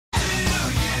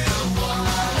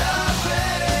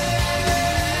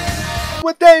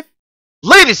with Dave.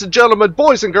 Ladies and gentlemen,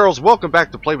 boys and girls, welcome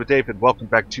back to Play with Dave, and welcome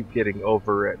back to Getting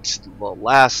Over It. The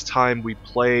last time we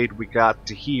played, we got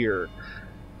to here,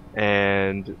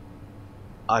 and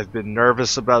I've been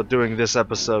nervous about doing this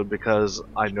episode because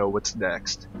I know what's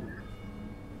next.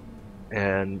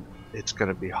 And it's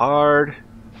gonna be hard.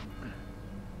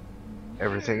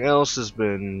 Everything else has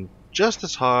been just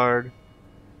as hard.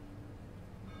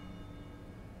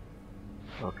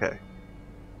 Okay.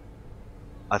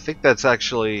 I think that's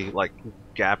actually, like,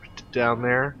 gapped down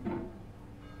there.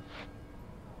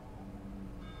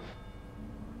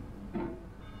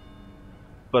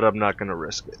 But I'm not gonna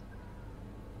risk it.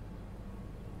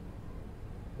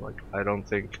 Like, I don't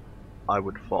think I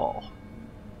would fall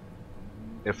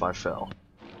if I fell.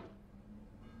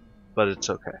 But it's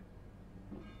okay.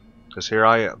 Because here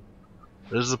I am.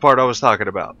 This is the part I was talking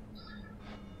about.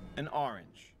 An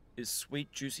orange is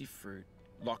sweet, juicy fruit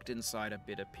locked inside a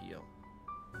bitter peel.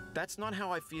 That's not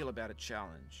how I feel about a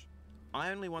challenge.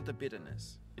 I only want the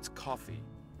bitterness. It's coffee.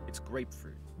 It's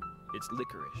grapefruit. It's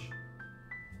licorice.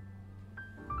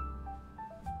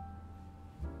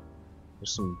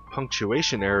 There's some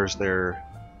punctuation errors there,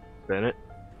 Bennett.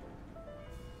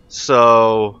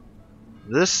 So,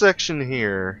 this section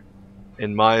here,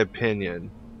 in my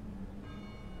opinion,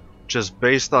 just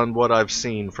based on what I've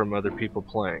seen from other people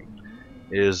playing,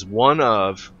 is one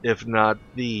of, if not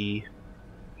the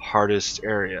hardest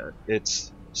area.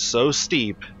 It's so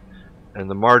steep, and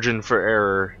the margin for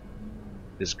error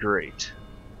is great.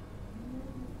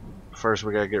 First,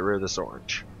 we gotta get rid of this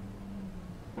orange.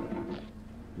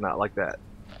 Not like that.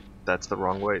 That's the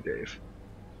wrong way, Dave.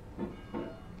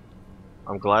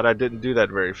 I'm glad I didn't do that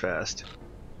very fast.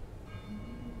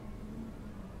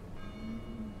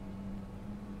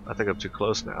 I think I'm too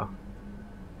close now.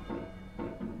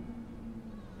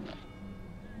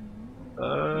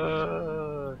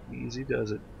 Easy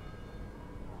does it.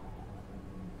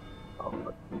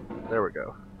 Oh, there we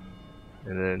go.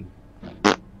 And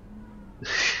then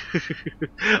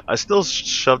I still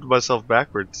shoved myself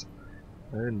backwards.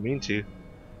 I didn't mean to.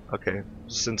 Okay,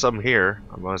 since I'm here,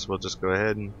 I might as well just go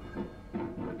ahead and...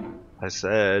 I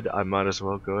said I might as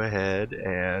well go ahead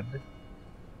and...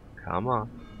 Come on.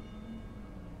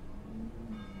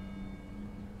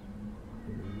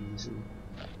 Easy.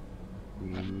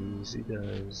 Easy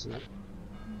does it.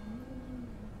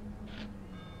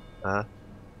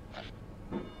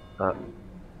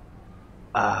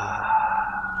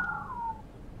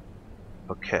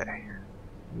 Okay.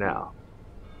 Now,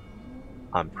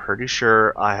 I'm pretty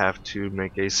sure I have to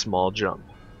make a small jump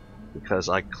because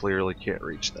I clearly can't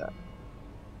reach that.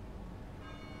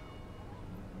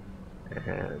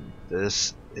 And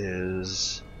this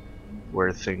is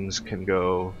where things can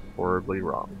go horribly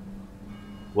wrong.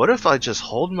 What if I just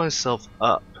hold myself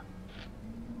up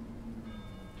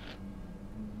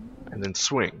and then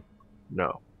swing?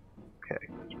 No. Okay,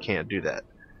 you can't do that.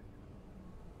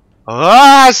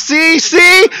 Ah, see!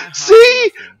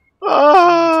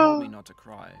 Told me not to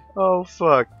cry. Oh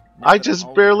fuck. I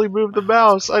just barely moved the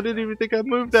mouse. I didn't even think I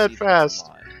moved that fast.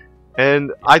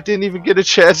 And I didn't even get a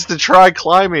chance to try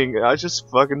climbing. I just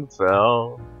fucking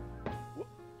fell.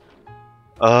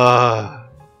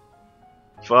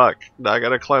 Fuck. Now I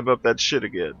gotta climb up that shit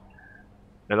again.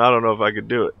 And I don't know if I can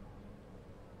do it.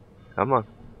 Come on.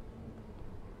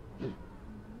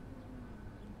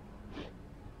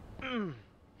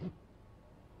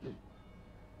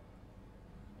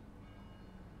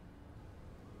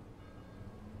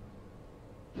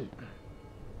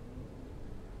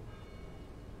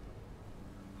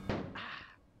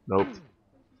 Nope.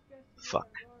 Fuck.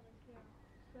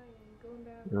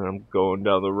 I'm going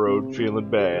down the road feeling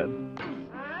bad.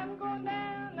 I'm going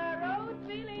down the road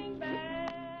feeling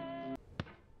bad.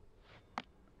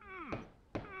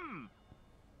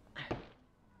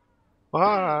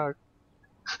 Fuck.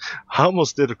 I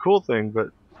almost did a cool thing,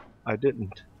 but I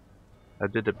didn't. I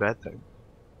did a bad thing.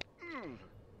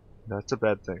 That's a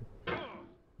bad thing.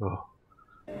 Oh.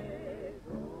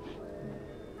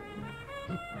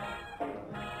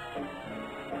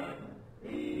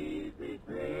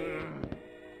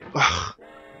 Ugh.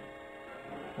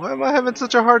 Why am I having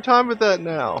such a hard time with that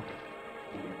now?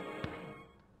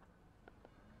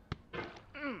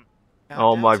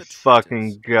 Oh my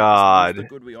fucking god. The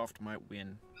good we oft might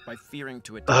win by fearing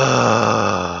to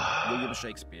attack. William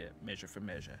Shakespeare, Measure for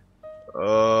Measure.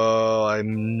 Oh,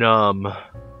 I'm numb.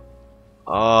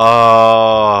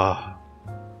 Oh.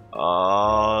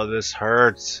 Oh, this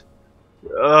hurts.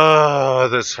 Oh,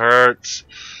 this hurts.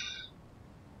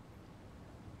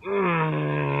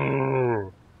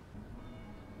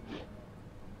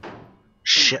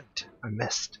 Shit, I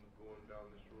missed.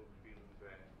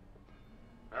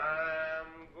 I'm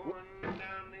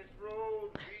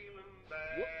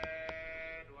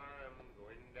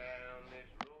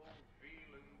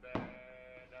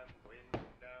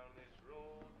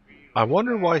I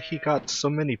wonder why he got so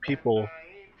many people,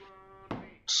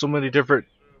 so many different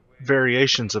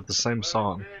variations of the same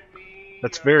song.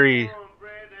 That's very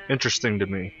interesting to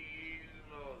me.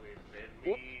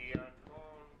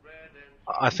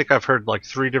 I think I've heard like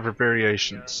 3 different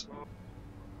variations.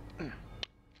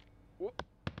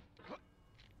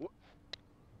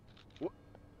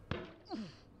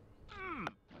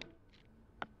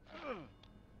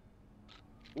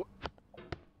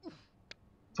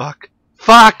 Fuck.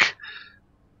 Fuck!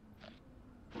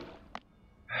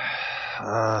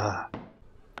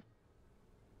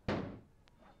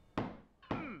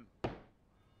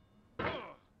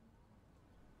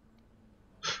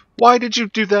 Why did you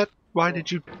do that? Why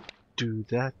did you do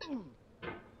that?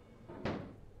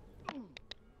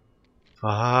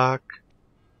 Fuck.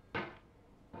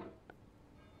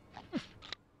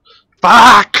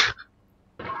 Fuck!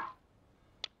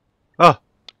 Oh.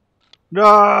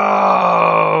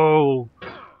 No!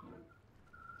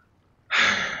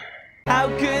 How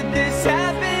could this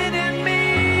happen to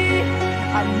me?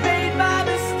 I made my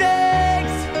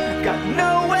mistakes, got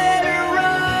nowhere to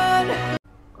run.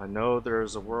 I know there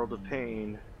is a world of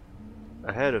pain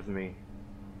ahead of me,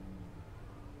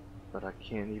 but I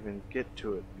can't even get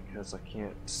to it because I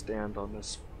can't stand on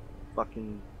this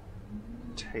fucking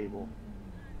table.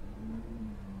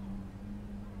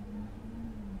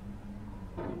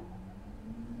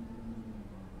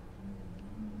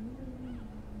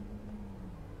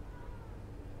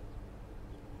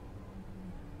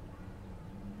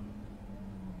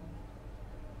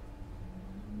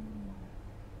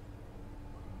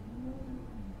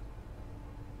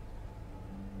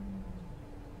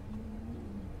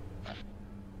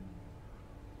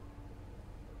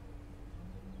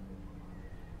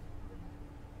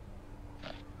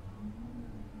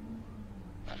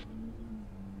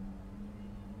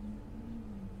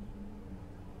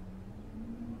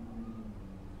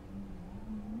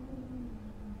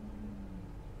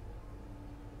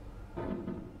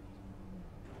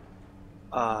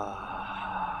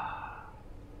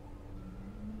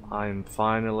 I'm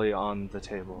finally on the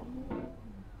table.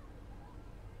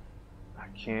 I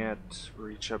can't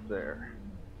reach up there,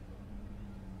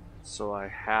 so I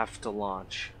have to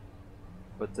launch.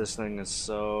 But this thing is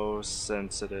so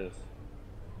sensitive.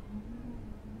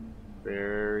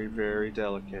 Very, very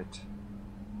delicate.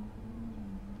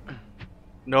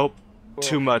 Nope,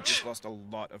 too much. Just lost a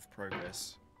lot of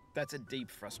progress. That's a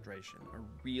deep frustration, a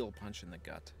real punch in the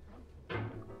gut.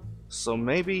 So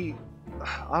maybe,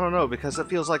 I don't know, because it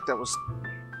feels like that was...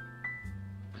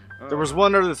 There was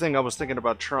one other thing I was thinking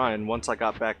about trying once I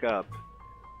got back up,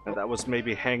 and that was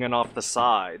maybe hanging off the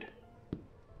side.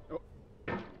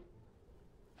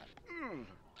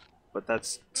 But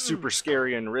that's super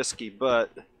scary and risky, but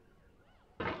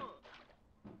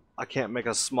I can't make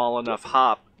a small enough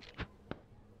hop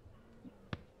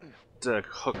to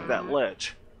hook that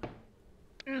ledge.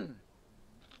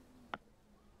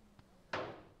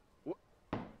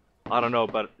 I don't know,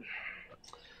 but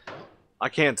I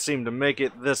can't seem to make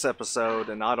it this episode,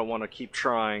 and I don't want to keep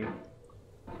trying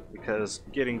because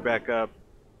getting back up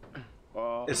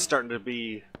is starting to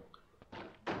be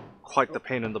quite the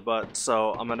pain in the butt.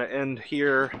 So I'm going to end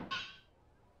here,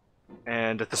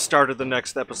 and at the start of the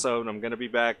next episode I'm going to be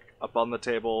back up on the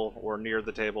table or near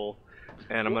the table,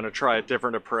 and I'm going to try a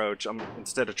different approach.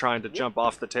 Instead of trying to jump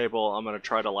off the table, I'm going to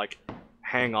try to like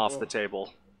hang off the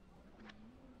table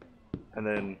and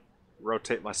then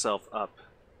rotate myself up,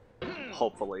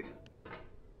 hopefully.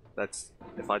 That's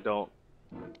if I don't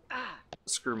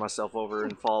screw myself over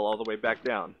and fall all the way back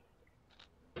down.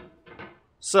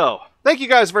 So, thank you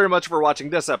guys very much for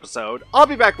watching this episode. I'll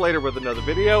be back later with another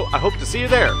video. I hope to see you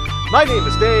there. My name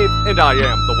is Dave, and I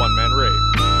am the One Man Rave.